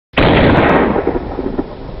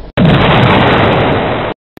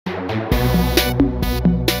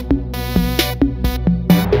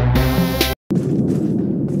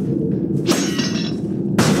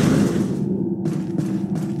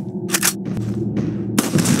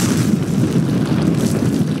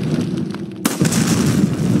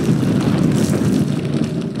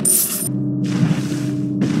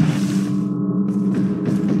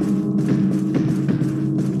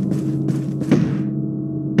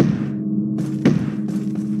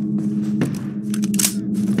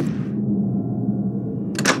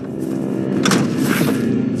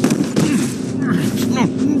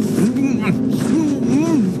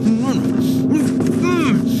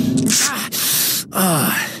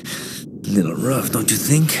rough, don't you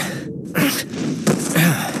think?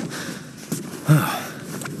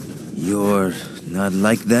 You're not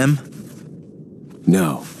like them?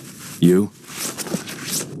 No. You?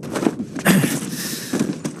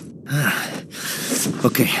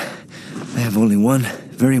 Okay, I have only one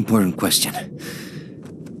very important question.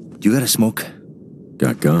 You got a smoke?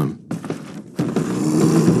 Got gum.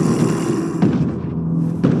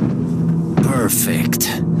 Perfect.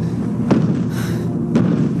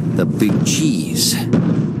 The big cheese.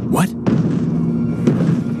 What?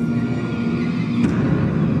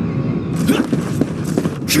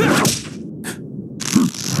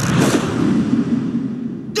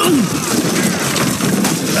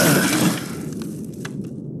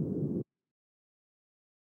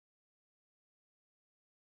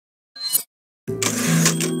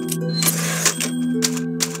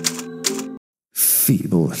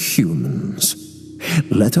 Feeble humans,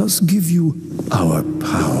 let us give you our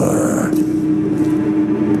power.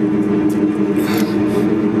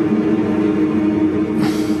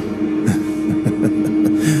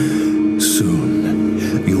 Soon,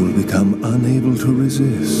 you will become unable to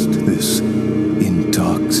resist this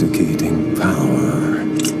intoxicating power.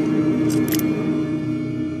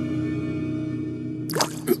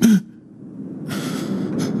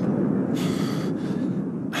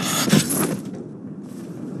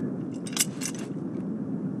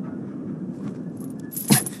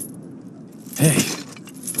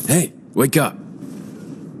 Hey, wake up.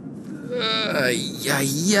 Ay.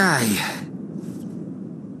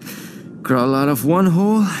 Crawl out of one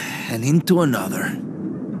hole and into another.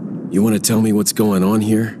 You want to tell me what's going on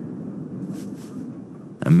here?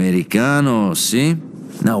 Americano, see?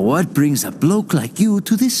 Now what brings a bloke like you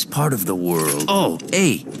to this part of the world? Oh,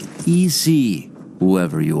 hey, easy,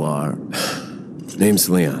 whoever you are. Name's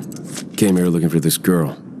Leon. Came here looking for this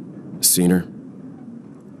girl. Seen her?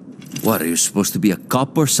 What, are you supposed to be a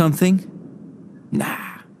cop or something?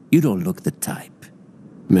 Nah, you don't look the type.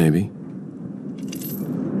 Maybe.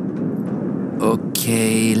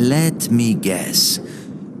 Okay, let me guess.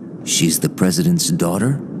 She's the president's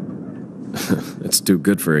daughter? That's too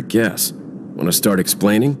good for a guess. Want to start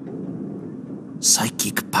explaining?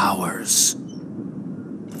 Psychic powers.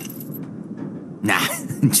 Nah,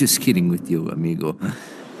 just kidding with you, amigo.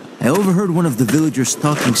 I overheard one of the villagers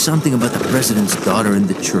talking something about the president's daughter in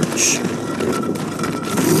the church.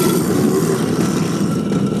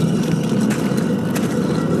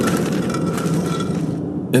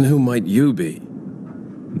 And who might you be?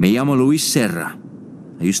 Me llamo Luis Serra.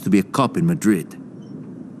 I used to be a cop in Madrid.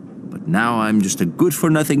 But now I'm just a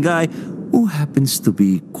good-for-nothing guy who happens to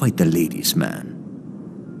be quite the ladies' man.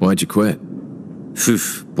 Why'd you quit? Phew,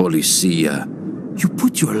 policia. You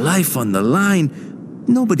put your life on the line.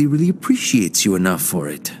 Nobody really appreciates you enough for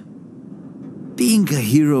it. Being a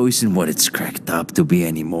hero isn't what it's cracked up to be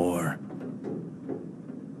anymore.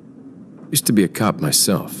 Used to be a cop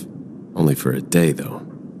myself. Only for a day, though.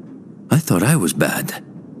 I thought I was bad.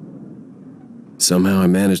 Somehow I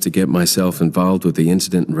managed to get myself involved with the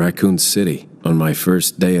incident in Raccoon City on my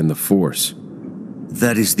first day in the force.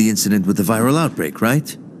 That is the incident with the viral outbreak,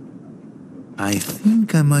 right? I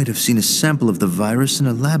think I might have seen a sample of the virus in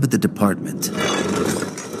a lab at the department.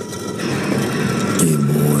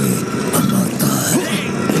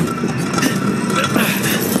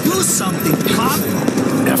 Do something, cop!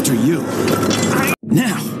 After you.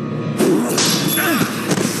 Now!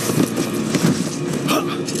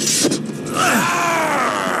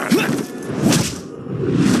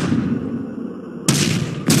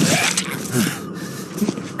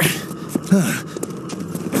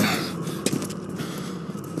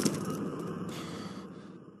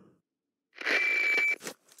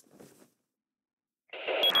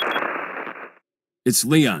 It's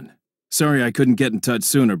Leon. Sorry I couldn't get in touch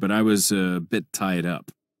sooner, but I was a bit tied up.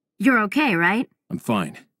 You're okay, right? I'm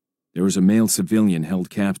fine. There was a male civilian held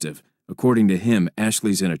captive. According to him,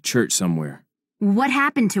 Ashley's in a church somewhere. What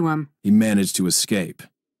happened to him? He managed to escape.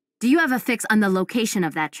 Do you have a fix on the location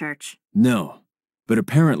of that church? No, but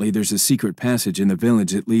apparently there's a secret passage in the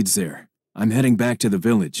village that leads there. I'm heading back to the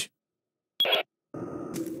village.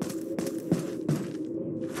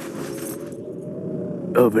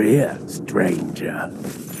 Over here, stranger.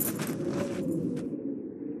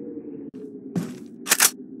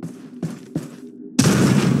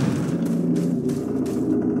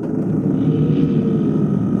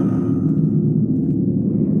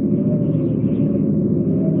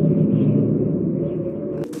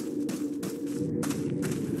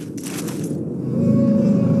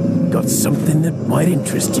 Got something that might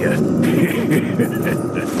interest you.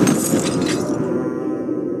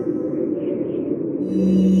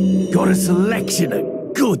 Got a selection of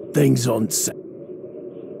Good things on sale.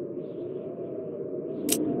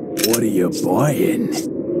 What are you buying?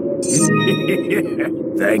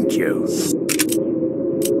 Thank you.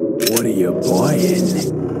 What are you buying?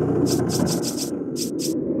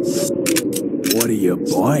 What are you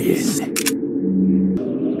buying?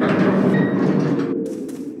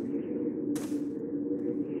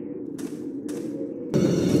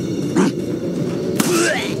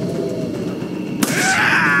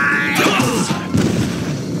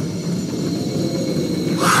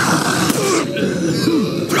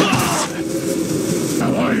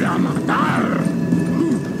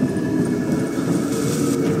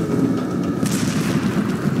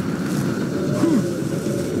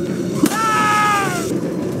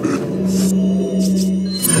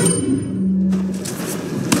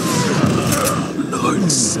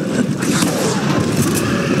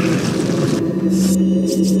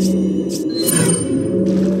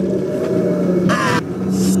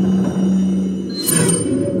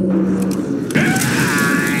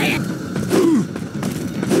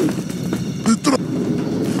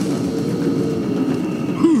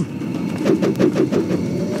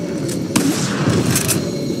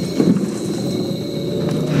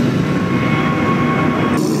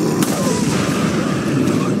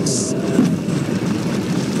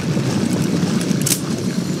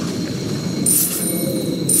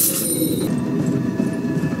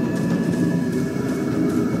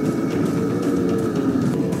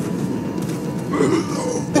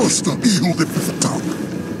 Basta, hijo de puta.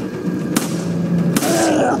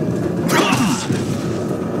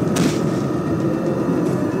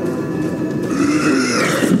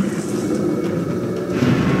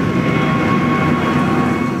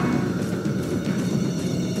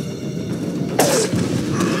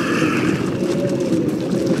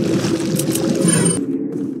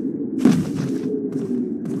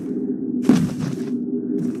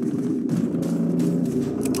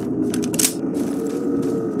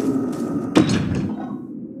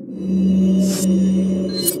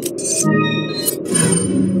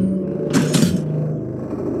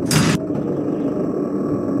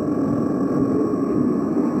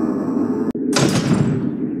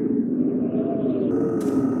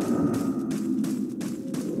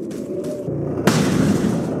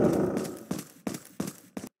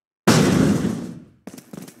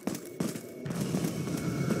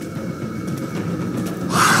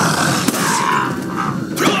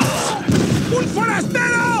 ¡Un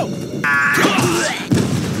forastero!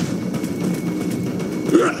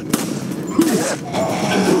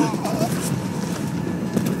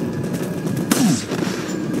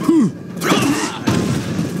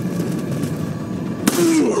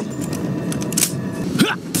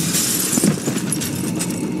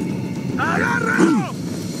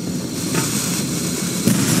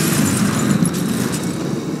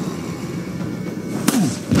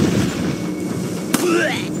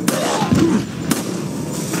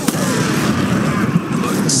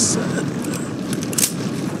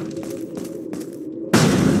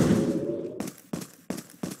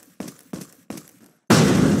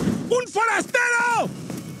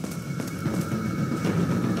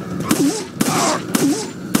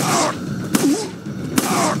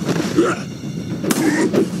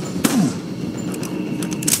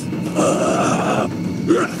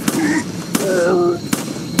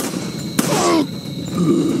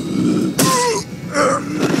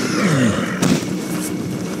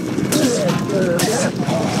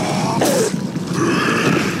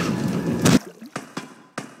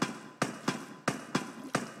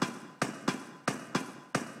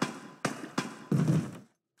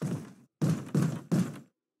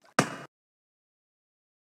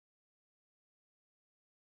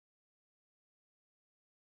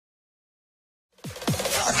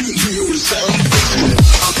 I can hear the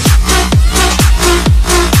sound.